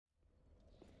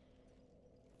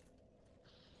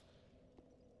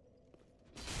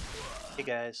Hey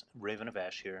guys, Raven of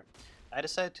Ash here. I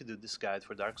decided to do this guide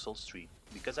for Dark Souls 3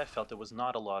 because I felt there was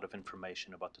not a lot of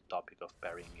information about the topic of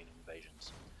parrying in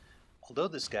invasions. Although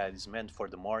this guide is meant for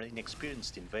the more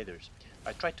inexperienced invaders,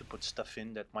 I tried to put stuff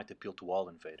in that might appeal to all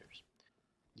invaders.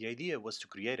 The idea was to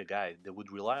create a guide that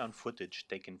would rely on footage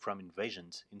taken from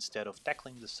invasions instead of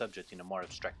tackling the subject in a more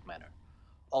abstract manner.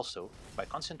 Also, by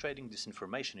concentrating this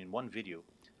information in one video,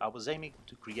 I was aiming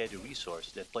to create a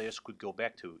resource that players could go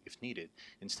back to if needed,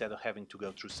 instead of having to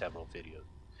go through several videos.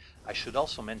 I should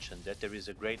also mention that there is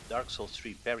a great Dark Souls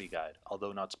 3 parry guide,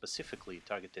 although not specifically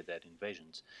targeted at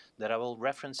invasions, that I will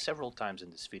reference several times in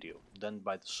this video, done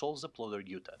by the Souls uploader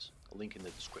Yutas, a link in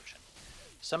the description.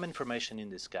 Some information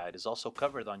in this guide is also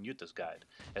covered on Yuta's guide,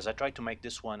 as I tried to make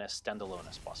this one as standalone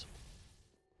as possible.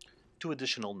 Two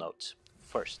additional notes.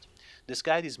 First, this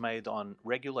guide is made on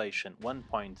Regulation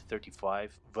 1.35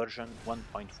 version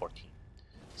 1.14.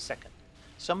 Second,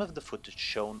 some of the footage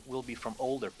shown will be from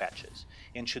older patches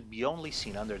and should be only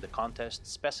seen under the context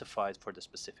specified for the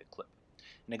specific clip.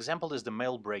 An example is the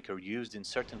mail breaker used in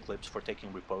certain clips for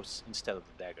taking ripostes instead of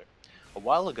the dagger. A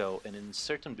while ago, and in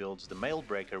certain builds, the mail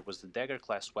breaker was the dagger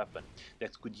class weapon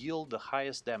that could yield the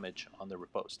highest damage on the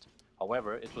riposte.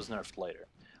 However, it was nerfed later.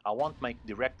 I won't make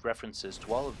direct references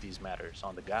to all of these matters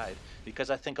on the guide because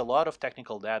I think a lot of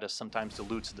technical data sometimes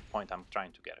dilutes the point I'm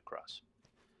trying to get across.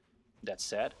 That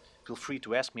said, feel free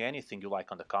to ask me anything you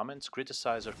like on the comments,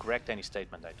 criticize or correct any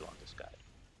statement I do on this guide.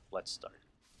 Let's start.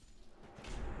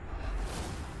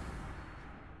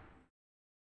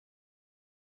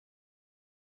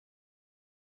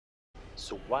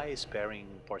 So why is parrying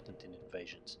important in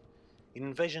invasions? In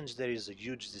invasions there is a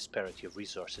huge disparity of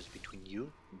resources between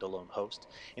you, the lone host,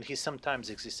 and his sometimes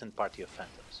existent party of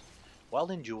phantoms.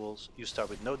 While in duels you start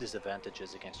with no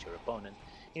disadvantages against your opponent,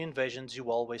 in invasions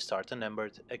you always start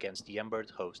unembered against the embered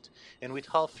host and with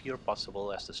half your possible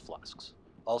Estus flasks.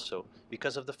 Also,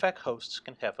 because of the fact hosts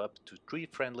can have up to 3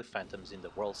 friendly phantoms in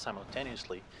the world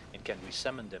simultaneously and can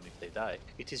resummon them if they die,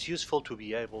 it is useful to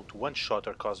be able to one-shot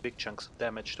or cause big chunks of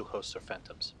damage to hosts or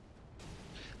phantoms.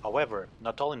 However,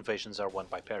 not all invasions are won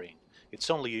by parrying.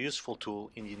 It's only a useful tool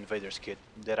in the Invader's kit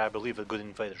that I believe a good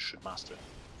invader should master.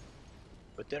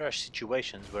 But there are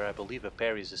situations where I believe a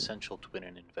parry is essential to win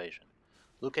an invasion.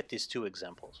 Look at these two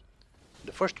examples.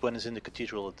 The first one is in the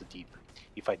Cathedral of the Deep.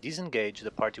 If I disengage,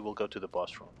 the party will go to the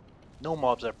boss room. No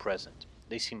mobs are present.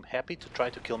 They seem happy to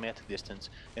try to kill me at a distance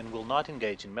and will not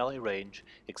engage in melee range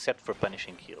except for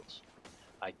punishing heals.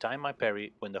 I time my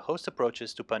parry when the host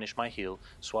approaches to punish my heal,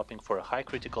 swapping for a high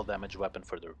critical damage weapon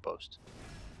for the riposte.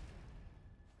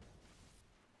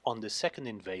 On the second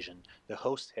invasion, the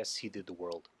host has seeded the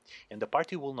world, and the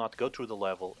party will not go through the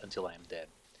level until I am dead.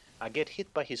 I get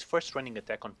hit by his first running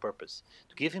attack on purpose,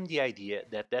 to give him the idea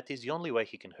that that is the only way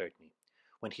he can hurt me.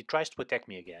 When he tries to attack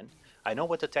me again, I know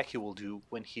what attack he will do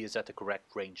when he is at the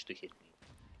correct range to hit me.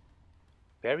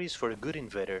 Parries for a good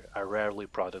invader are rarely a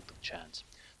product of chance.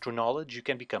 Through knowledge you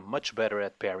can become much better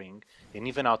at parrying and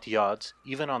even out the odds,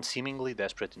 even on seemingly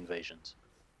desperate invasions.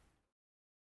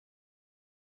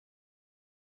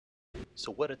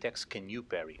 So what attacks can you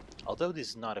parry? Although this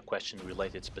is not a question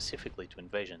related specifically to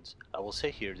invasions, I will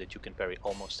say here that you can parry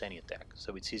almost any attack,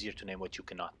 so it's easier to name what you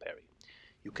cannot parry.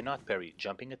 You cannot parry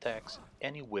jumping attacks,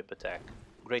 any whip attack,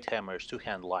 great hammers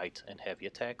two-hand light and heavy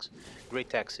attacks,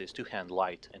 great axes two-hand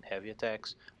light and heavy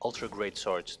attacks, ultra great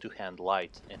swords two-hand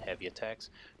light and heavy attacks,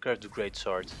 curved great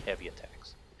swords heavy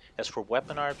attacks. As for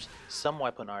weapon arts, some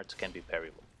weapon arts can be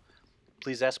parryable.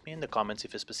 Please ask me in the comments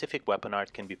if a specific weapon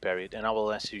art can be parried and I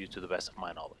will answer you to the best of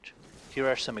my knowledge. Here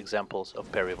are some examples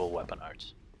of parryable weapon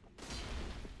arts.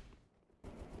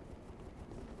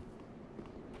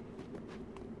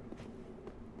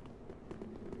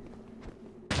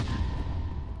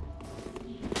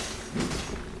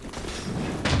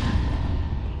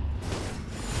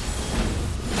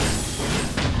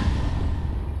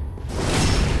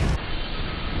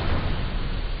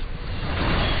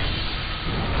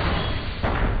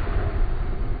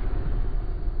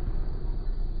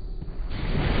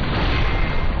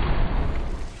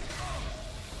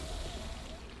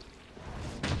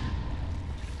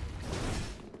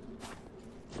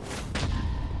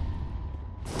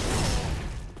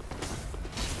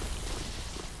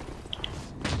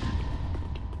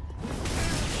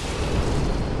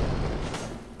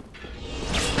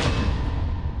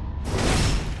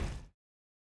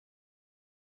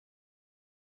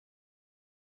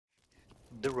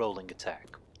 The rolling attack.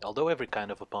 Although every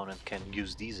kind of opponent can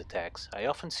use these attacks, I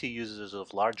often see users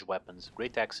of large weapons,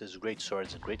 great axes, great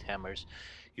swords and great hammers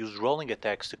use rolling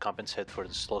attacks to compensate for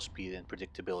the slow speed and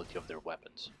predictability of their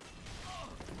weapons.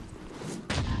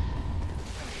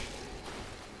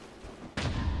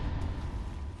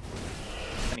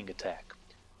 running attack.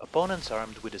 Opponents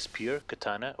armed with a spear,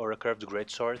 katana, or a curved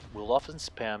greatsword will often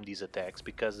spam these attacks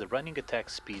because the running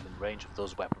attack speed and range of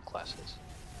those weapon classes.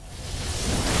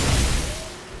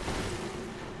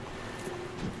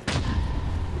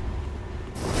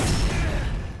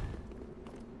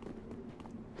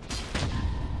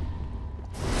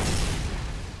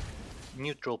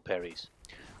 Neutral parries.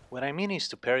 What I mean is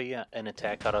to parry an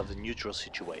attack out of the neutral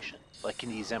situation, like in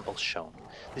the examples shown.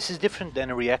 This is different than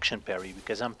a reaction parry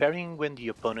because I'm parrying when the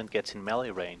opponent gets in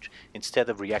melee range instead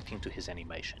of reacting to his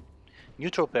animation.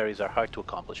 Neutral parries are hard to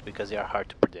accomplish because they are hard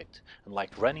to predict,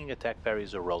 unlike running attack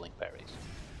parries or rolling parries.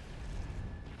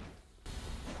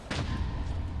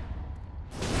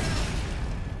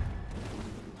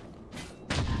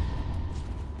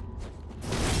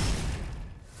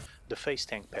 The face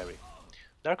tank parry.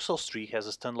 Dark Souls 3 has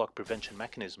a stun lock prevention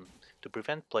mechanism to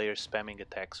prevent players spamming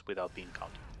attacks without being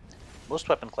countered. Most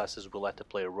weapon classes will let the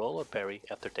player roll or parry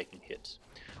after taking hits.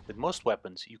 With most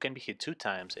weapons, you can be hit 2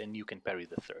 times and you can parry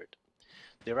the third.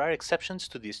 There are exceptions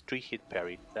to this 3-hit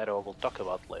parry that I will talk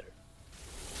about later.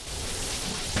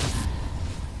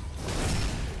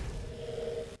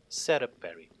 Setup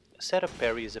parry. A setup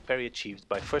parry is a parry achieved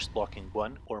by first blocking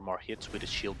one or more hits with a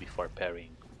shield before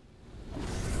parrying.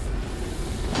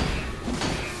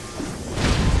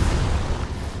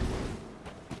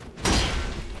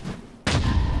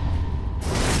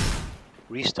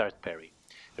 Restart parry.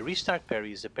 A restart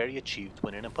parry is a parry achieved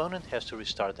when an opponent has to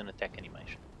restart an attack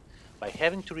animation. By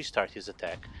having to restart his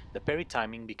attack, the parry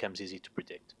timing becomes easy to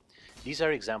predict. These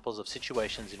are examples of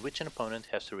situations in which an opponent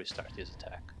has to restart his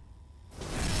attack.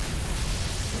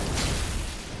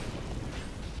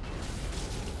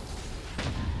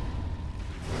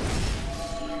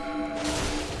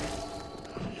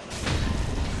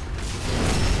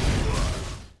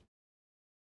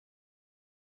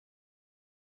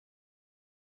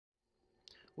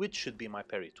 Which should be my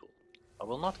parry tool? I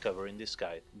will not cover in this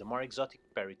guide the more exotic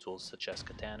parry tools such as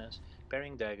katanas,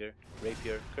 parrying dagger,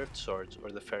 rapier, curved swords,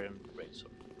 or the Farron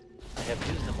greatsword. I have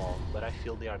used them all, but I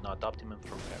feel they are not optimum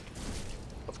for parry.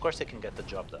 Of course they can get the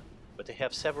job done, but they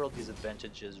have several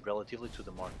disadvantages relatively to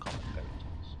the more common parry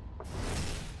tools.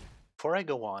 Before I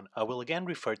go on, I will again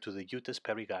refer to the Utah's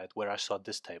parry guide where I saw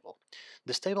this table.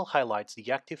 This table highlights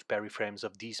the active parry frames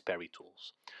of these parry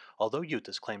tools. Although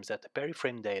Utah's claims that the parry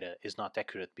frame data is not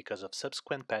accurate because of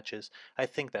subsequent patches, I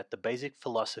think that the basic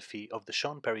philosophy of the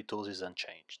shown parry tools is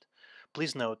unchanged.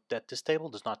 Please note that this table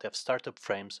does not have startup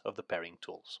frames of the parrying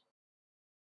tools.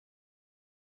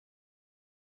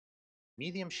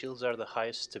 Medium shields are the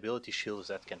highest stability shields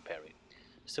that can parry.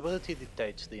 Stability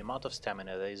dictates the amount of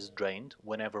stamina that is drained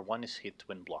whenever one is hit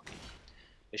when blocking.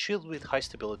 A shield with high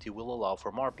stability will allow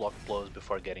for more block blows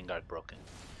before getting guard broken.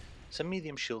 Some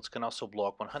medium shields can also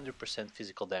block 100%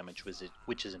 physical damage,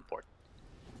 which is important.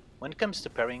 When it comes to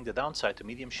parrying, the downside to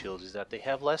medium shields is that they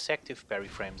have less active parry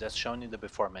frames as shown in the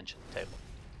before mentioned table.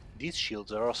 These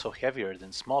shields are also heavier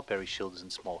than small parry shields and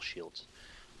small shields.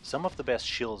 Some of the best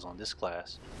shields on this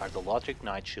class are the Lothric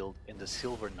Knight Shield and the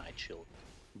Silver Knight Shield.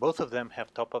 Both of them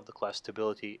have top of the class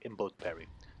stability in both parry.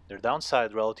 Their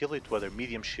downside relatively to other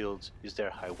medium shields is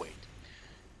their high weight.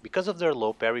 Because of their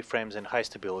low parry frames and high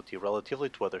stability relatively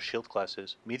to other shield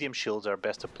classes, medium shields are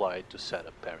best applied to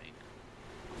setup parrying.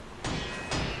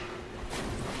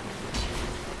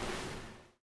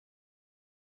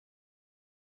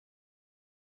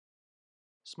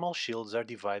 Small shields are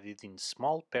divided in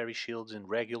small parry shields and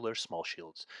regular small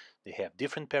shields. They have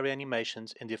different parry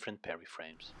animations and different parry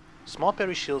frames. Small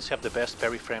parry shields have the best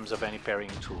parry frames of any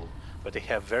parrying tool, but they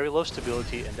have very low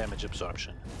stability and damage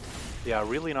absorption. They are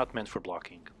really not meant for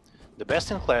blocking. The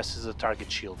best in class is the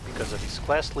target shield because of its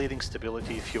class-leading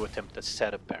stability if you attempt a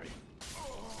setup parry.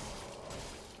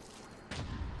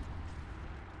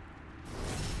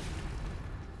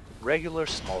 Regular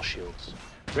small shields.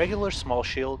 Regular small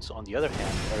shields, on the other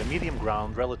hand, are a medium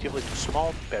ground relatively to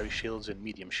small parry shields and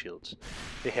medium shields.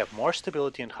 They have more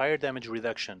stability and higher damage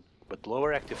reduction, but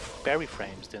lower active parry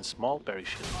frames than small parry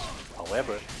shields.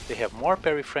 However, they have more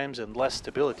parry frames and less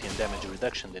stability and damage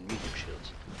reduction than medium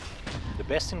shields. The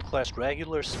best-in-class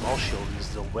regular small shield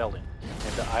is the Wellin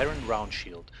and the Iron Round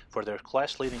Shield for their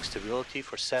class-leading stability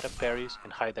for setup parries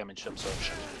and high damage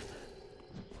absorption.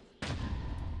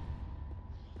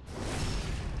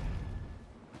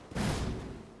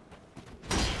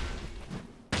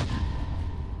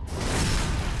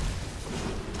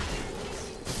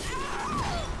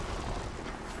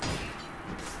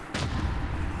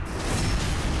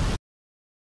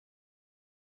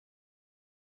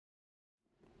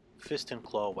 Fist and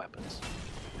Claw weapons.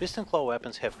 Fist and Claw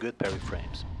weapons have good parry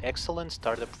frames. excellent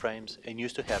startup frames and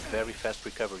used to have very fast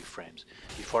recovery frames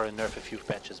before a nerf a few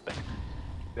patches back.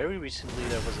 Very recently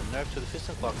there was a nerf to the Fist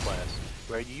and Claw class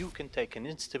where you can take an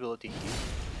instability hit,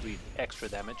 read extra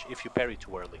damage if you parry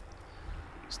too early.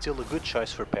 Still a good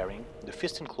choice for parrying, the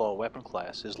Fist and Claw weapon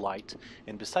class is light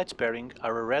and besides parrying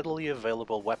are a readily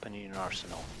available weapon in your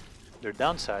arsenal. Their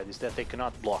downside is that they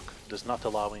cannot block, thus not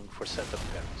allowing for setup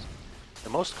parries. The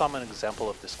most common example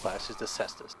of this class is the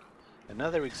Cestus.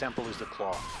 Another example is the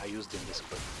Claw I used in this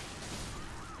clip.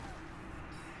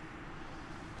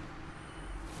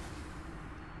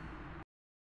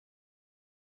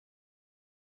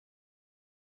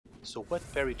 So what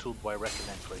parry tool do I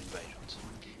recommend for invasions?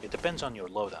 It depends on your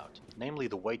loadout, namely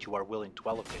the weight you are willing to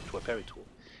allocate to a parry tool,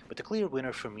 but the clear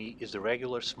winner for me is the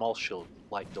regular small shield,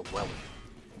 like the Welling.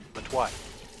 But why?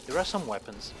 There are some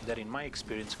weapons that in my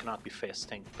experience cannot be fast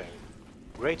tank parried.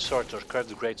 Greatswords or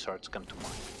curved greatswords come to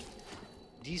mind.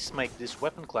 These make this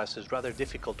weapon classes rather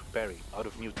difficult to parry out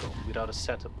of neutral without a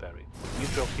setup parry.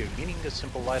 Neutral here meaning a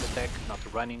simple light attack, not a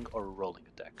running or a rolling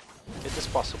attack. It is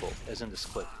possible, as in this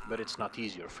clip, but it's not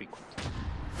easy or frequent.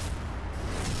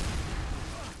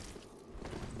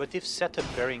 But if setup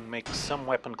parrying makes some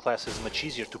weapon classes much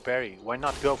easier to parry, why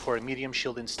not go for a medium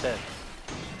shield instead?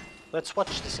 Let's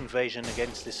watch this invasion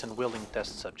against this unwilling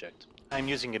test subject. I'm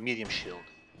using a medium shield.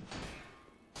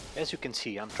 As you can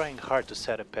see, I'm trying hard to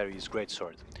set up parry his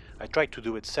greatsword. I tried to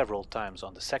do it several times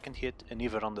on the second hit and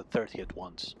even on the third hit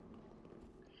once.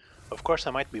 Of course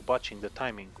I might be botching the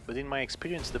timing, but in my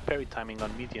experience the parry timing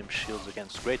on medium shields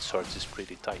against greatswords is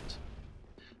pretty tight.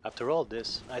 After all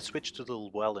this, I switched to the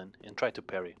Llewellyn and tried to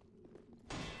parry.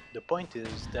 The point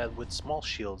is that with small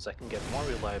shields I can get more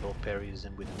reliable parries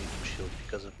than with medium shields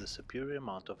because of the superior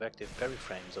amount of active parry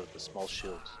frames of the small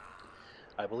shields.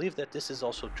 I believe that this is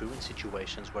also true in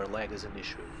situations where lag is an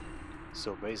issue,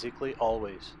 so basically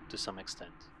always, to some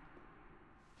extent.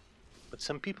 But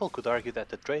some people could argue that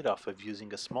the trade-off of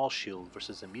using a small shield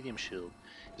versus a medium shield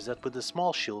is that with the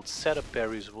small shield, setup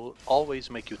parries will always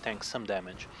make you tank some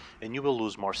damage and you will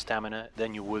lose more stamina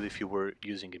than you would if you were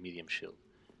using a medium shield.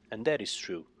 And that is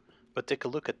true, but take a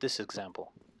look at this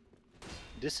example.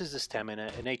 This is the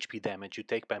stamina and HP damage you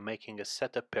take by making a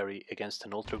setup parry against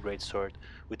an ultra great sword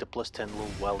with a plus 10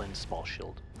 Llewellyn small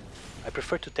shield. I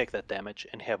prefer to take that damage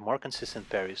and have more consistent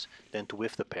parries than to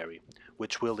whiff the parry,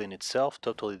 which will in itself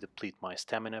totally deplete my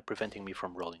stamina, preventing me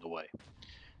from rolling away.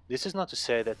 This is not to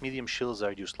say that medium shields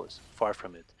are useless, far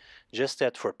from it, just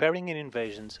that for parrying in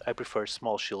invasions I prefer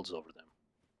small shields over them.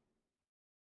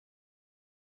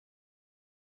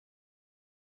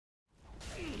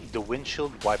 The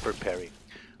windshield wiper parry.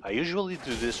 I usually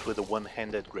do this with a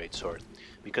one-handed greatsword,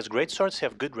 because greatswords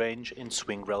have good range and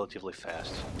swing relatively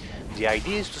fast. The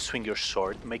idea is to swing your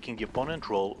sword, making the opponent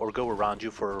roll or go around you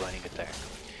for a running attack.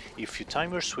 If you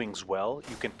time your swings well,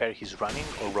 you can parry his running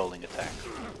or rolling attack.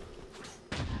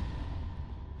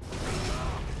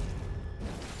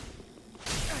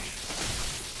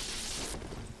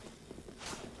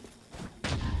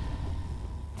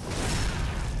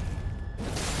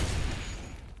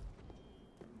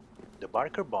 The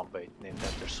Barker bomb bait, named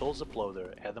after Soul's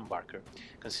uploader Adam Barker,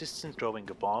 consists in throwing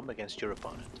a bomb against your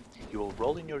opponent. You will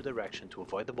roll in your direction to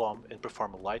avoid the bomb and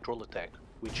perform a light roll attack,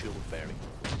 which you will parry.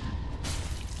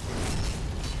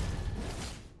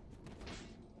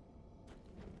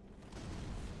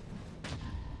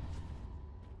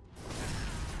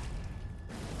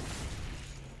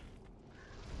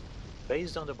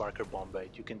 Based on the Barker bomb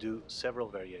bait, you can do several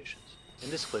variations. In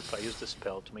this clip I used the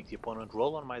spell to make the opponent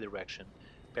roll on my direction,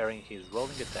 parrying his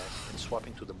rolling attack and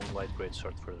swapping to the Moonlight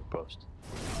Greatsword for the riposte.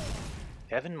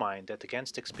 Have in mind that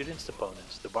against experienced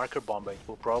opponents, the Barker bomb bait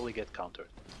will probably get countered.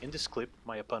 In this clip,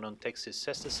 my opponent takes his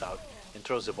Cestus out and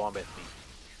throws a bomb at me.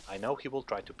 I know he will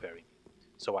try to parry,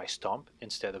 so I stomp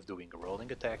instead of doing a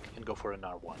rolling attack and go for an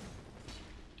R1.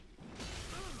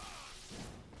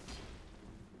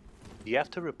 The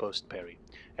after riposte parry.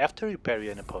 After you parry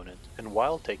an opponent, and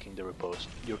while taking the riposte,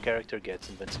 your character gets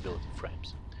invincibility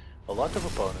frames. A lot of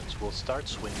opponents will start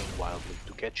swinging wildly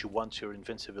to catch you once your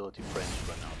invincibility frames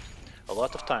run out. A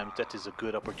lot of times that is a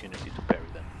good opportunity to parry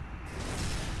them.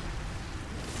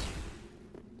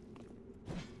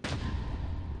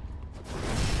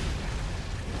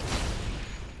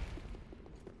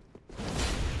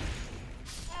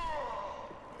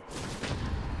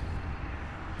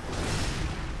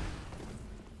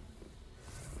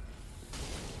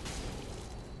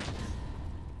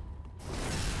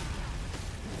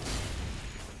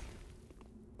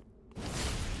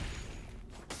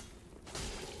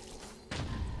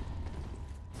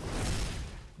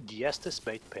 The Estes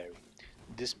bait parry.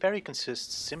 This parry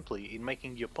consists simply in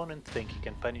making the opponent think he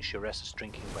can punish your resist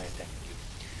drinking by attacking you.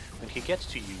 When he gets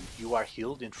to you, you are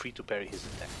healed and free to parry his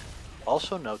attack.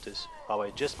 Also notice how I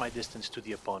adjust my distance to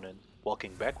the opponent,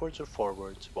 walking backwards or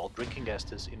forwards while drinking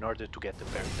Estus in order to get the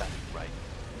parry timing right.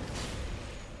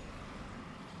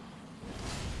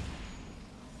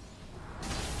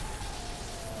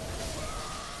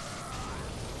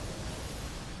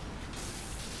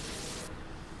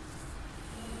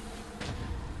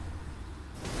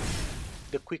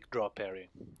 The quick draw parry.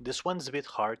 This one's a bit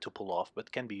hard to pull off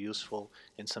but can be useful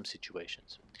in some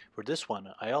situations. For this one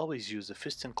I always use the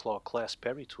Fist and Claw class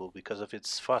parry tool because of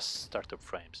its fast startup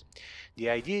frames. The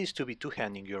idea is to be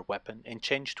two-handing your weapon and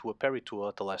change to a parry tool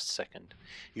at the last second.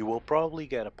 You will probably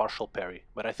get a partial parry,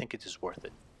 but I think it is worth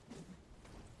it.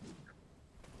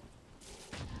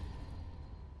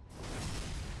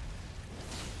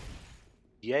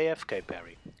 The AFK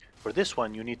parry. For this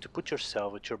one you need to put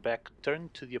yourself with your back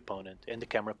turned to the opponent and the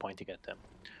camera pointing at them.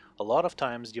 A lot of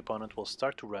times the opponent will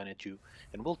start to run at you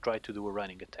and will try to do a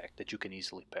running attack that you can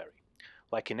easily parry.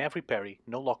 Like in every parry,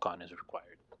 no lock-on is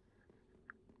required.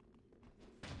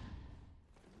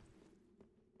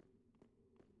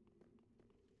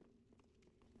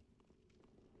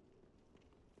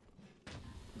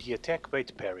 The attack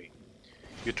bait parry.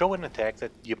 You throw an attack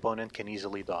that the opponent can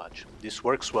easily dodge. This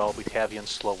works well with heavy and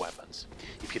slow weapons.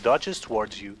 If he dodges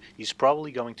towards you, he's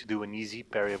probably going to do an easy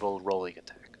parryable rolling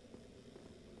attack.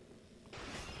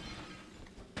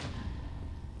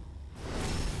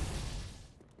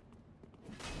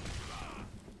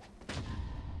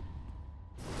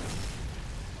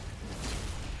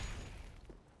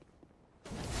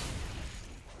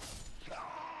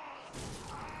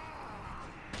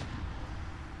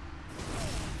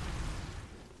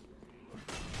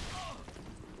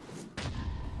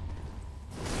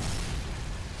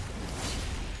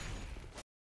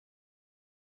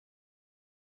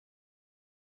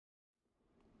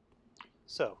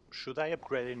 So, should I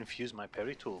upgrade and infuse my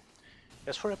parry tool?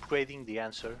 As for upgrading, the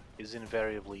answer is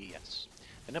invariably yes.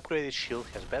 An upgraded shield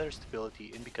has better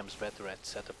stability and becomes better at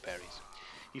setup parries.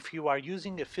 If you are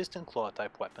using a fist and claw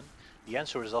type weapon, the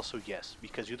answer is also yes,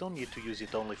 because you don't need to use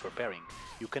it only for parrying,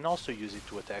 you can also use it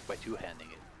to attack by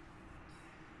two-handing it.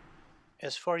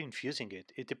 As for infusing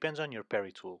it, it depends on your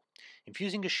parry tool.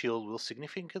 Infusing a shield will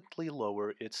significantly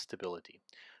lower its stability.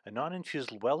 A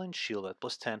non-infused well-in shield at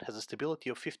plus 10 has a stability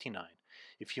of 59.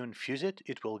 If you infuse it,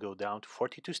 it will go down to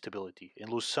 42 stability and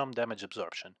lose some damage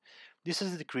absorption. This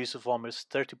is a decrease of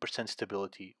almost 30%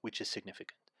 stability, which is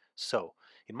significant. So,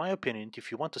 in my opinion,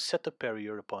 if you want to set up parry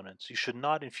your opponents, you should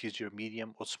not infuse your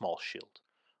medium or small shield.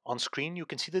 On screen you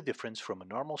can see the difference from a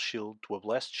normal shield to a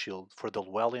blessed shield for the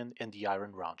Llewellyn and the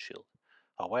Iron Round shield.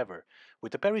 However,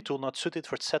 with a parry tool not suited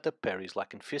for setup parries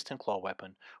like in Fist and Claw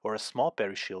weapon or a small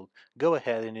parry shield, go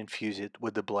ahead and infuse it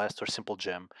with the Blast or Simple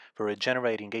Gem for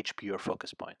regenerating HP or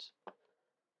focus points.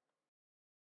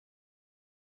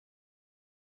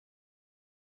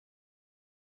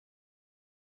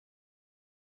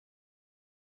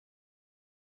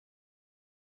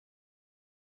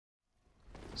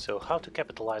 So how to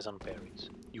capitalize on parries?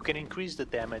 You can increase the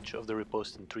damage of the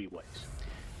riposte in three ways.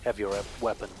 Have your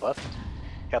weapon buffed,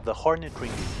 have the Hornet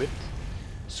Ring equipped,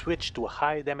 switch to a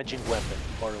high damaging weapon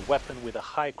or a weapon with a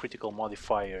high critical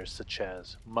modifier such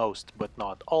as most but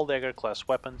not all dagger class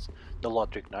weapons, the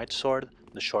Lothric Knight Sword,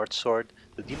 the Short Sword,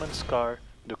 the Demon Scar,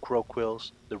 the Crow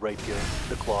Quills, the Rapier,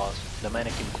 the Claws, the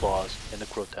Mannequin Claws, and the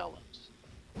Crow Talons.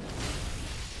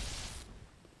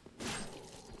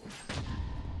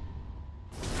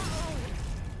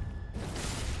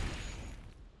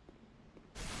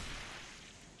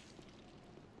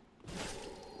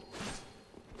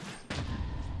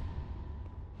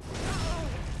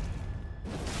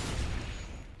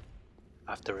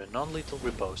 After a non-lethal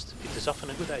riposte, it is often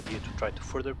a good idea to try to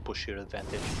further push your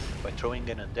advantage by throwing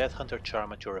an Undead Hunter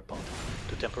charm at your opponent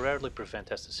to temporarily prevent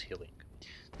Estus healing.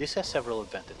 This has several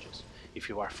advantages. If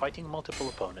you are fighting multiple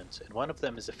opponents and one of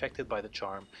them is affected by the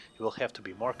charm, you will have to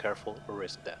be more careful or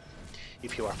risk death.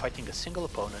 If you are fighting a single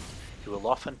opponent, you will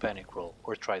often panic roll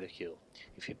or try to heal.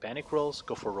 If he panic rolls,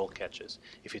 go for roll catches.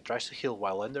 If he tries to heal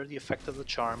while under the effect of the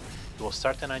charm, you will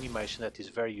start an animation that is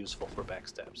very useful for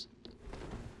backstabs.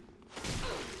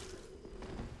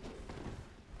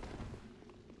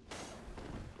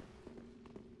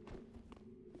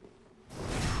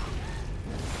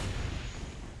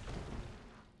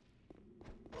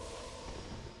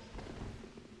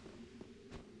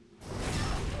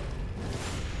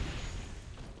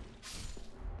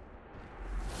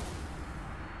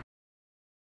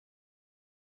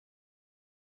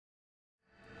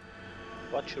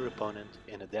 Watch your opponent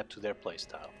and adapt to their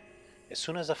playstyle. As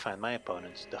soon as I find my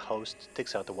opponent, the host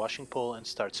takes out the washing pole and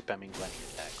starts spamming landing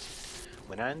attacks.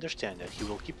 When I understand that he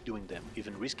will keep doing them,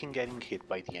 even risking getting hit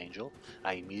by the angel,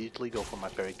 I immediately go for my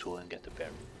parry tool and get the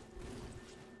parry.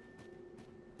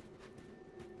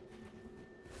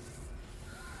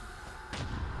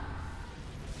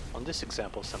 On this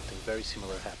example, something very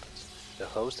similar happens. The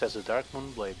host has a Dark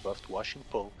Moon Blade buffed washing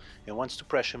pole and wants to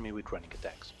pressure me with running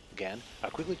attacks. Again, I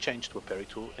quickly change to a parry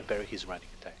tool and parry his running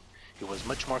attack. He was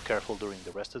much more careful during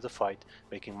the rest of the fight,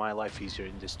 making my life easier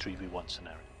in this 3v1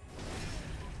 scenario.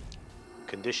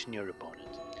 Condition your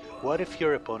opponent. What if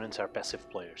your opponents are passive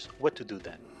players? What to do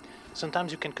then?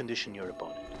 Sometimes you can condition your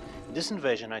opponent. In this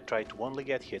invasion I try to only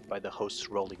get hit by the host's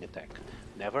rolling attack,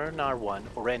 never an R1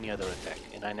 or any other attack,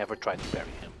 and I never try to parry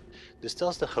him. This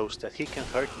tells the host that he can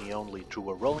hurt me only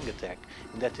through a rolling attack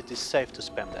and that it is safe to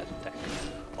spam that attack.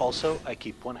 Also, I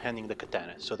keep one-handing the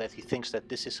katana so that he thinks that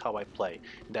this is how I play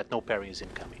and that no parry is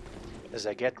incoming. As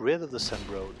I get rid of the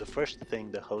sunbro, the first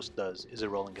thing the host does is a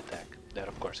rolling attack, that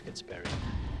of course gets parried.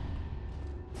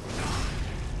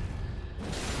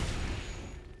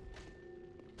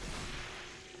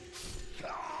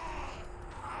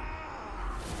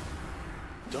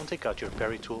 Don't take out your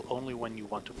parry tool only when you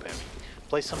want to parry.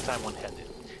 Play some time one-handed.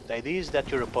 The idea is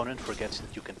that your opponent forgets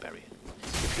that you can parry it.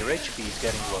 If your HP is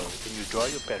getting low and you draw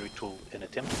your parry tool and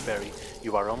attempt to parry,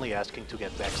 you are only asking to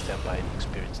get backstabbed by an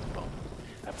experienced opponent.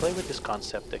 I play with this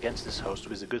concept against this host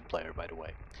who is a good player, by the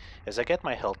way. As I get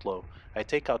my health low, I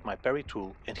take out my parry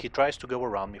tool and he tries to go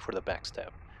around me for the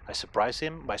backstab. I surprise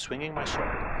him by swinging my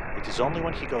sword. It is only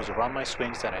when he goes around my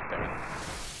swings that I parry him.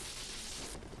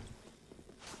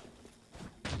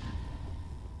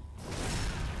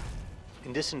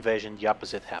 In this invasion, the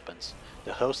opposite happens.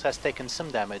 The host has taken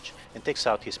some damage and takes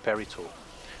out his parry tool.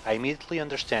 I immediately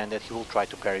understand that he will try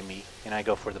to parry me, and I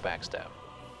go for the backstab.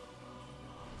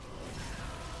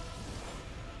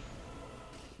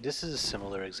 This is a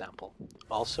similar example.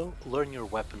 Also, learn your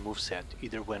weapon moveset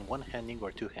either when one-handing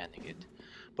or two-handing it.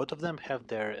 Both of them have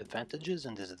their advantages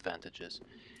and disadvantages.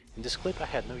 In this clip I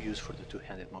had no use for the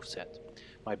two-handed moveset.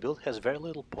 My build has very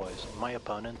little poise and my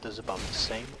opponent does about the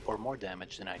same or more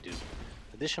damage than I do.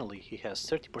 Additionally, he has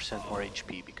 30% more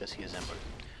HP because he is embedded.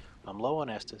 I'm low on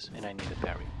Estus and I need a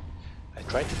parry. I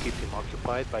try to keep him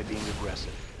occupied by being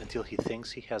aggressive until he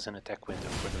thinks he has an attack window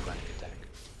for the running attack.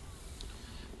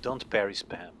 Don't parry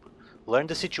spam. Learn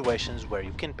the situations where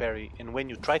you can parry, and when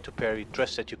you try to parry,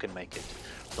 trust that you can make it.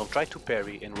 Don't try to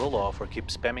parry and roll off or keep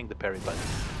spamming the parry button.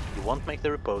 You won't make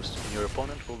the riposte, and your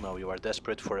opponent will know you are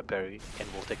desperate for a parry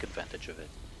and will take advantage of it.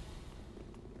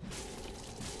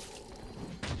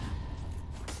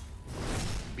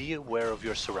 Be aware of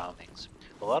your surroundings.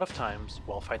 A lot of times,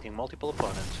 while fighting multiple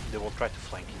opponents, they will try to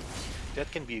flank you.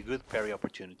 That can be a good parry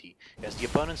opportunity, as the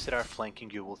opponents that are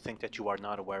flanking you will think that you are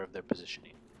not aware of their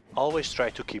positioning. Always try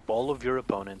to keep all of your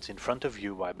opponents in front of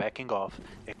you by backing off,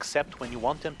 except when you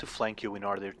want them to flank you in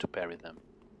order to parry them.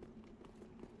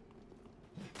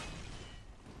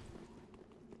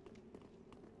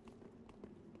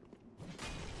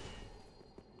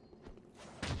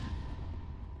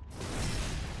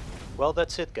 Well,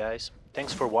 that's it guys.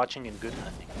 Thanks for watching and good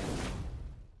hunting.